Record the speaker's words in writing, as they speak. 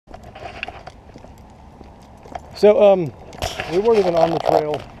So, we weren't even on the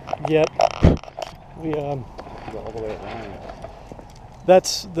trail yet. We, Go all the way around.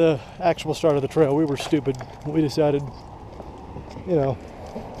 That's the actual start of the trail. We were stupid. We decided, you know,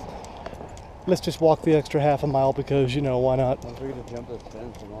 let's just walk the extra half a mile because, you know, why not? I'm free to jump this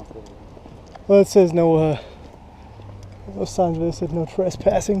fence and walk over. Well, it says no signs of this. It says no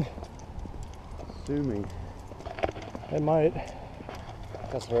trespassing. Sue me. It might.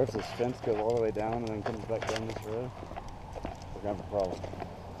 Because what if this fence goes all the way down and then comes back down this road? We're going to have a problem.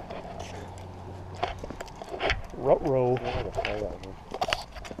 Ruh-roh. I feel like a fight out here.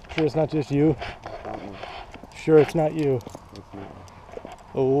 Sure it's not just you? Fountain. Sure it's not you? It's not.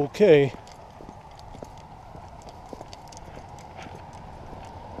 Okay.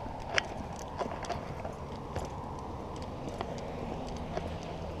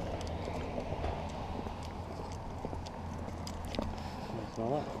 You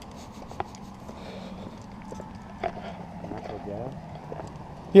smell it? Natural gas?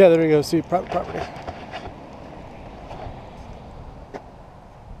 Yeah, there you go. See, private property.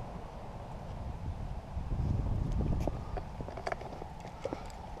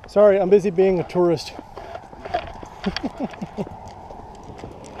 Sorry, I'm busy being a tourist.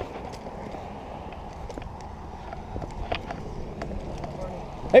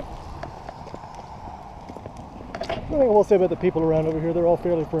 Hey. One thing I will say about the people around over here, they're all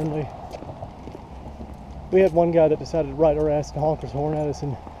fairly friendly. We had one guy that decided to ride our ass and honk his horn at us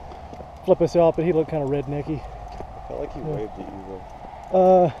and flip us off, but he looked kind of rednecky. I felt like he waved at you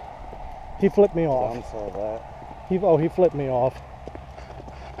though. He flipped me off. John saw that. He flipped me off.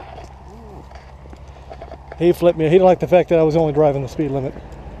 He flipped me. He didn't like the fact that I was only driving the speed limit.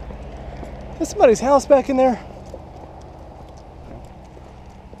 Is somebody's house back in there?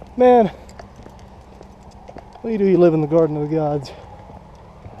 Man, what do? You live in the garden of the gods.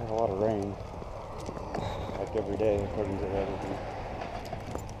 I had a lot of rain. Like every day, according to everything.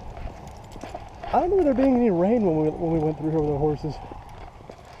 I don't remember there being any rain when we went through here with our horses.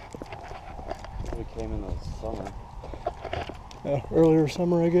 We came in the summer. Earlier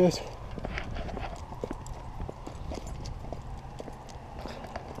summer, I guess.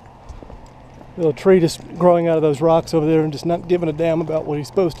 Little tree just growing out of those rocks over there and just not giving a damn about what he's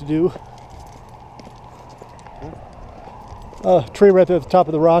supposed to do. Tree right there at the top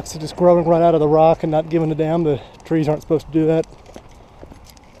of the rocks, just growing right out of the rock and not giving a damn. The trees aren't supposed to do that.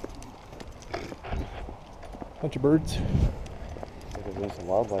 Bunch of birds. Like there's been some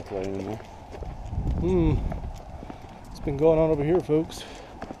wildlife laying in there. It's been going on over here, folks.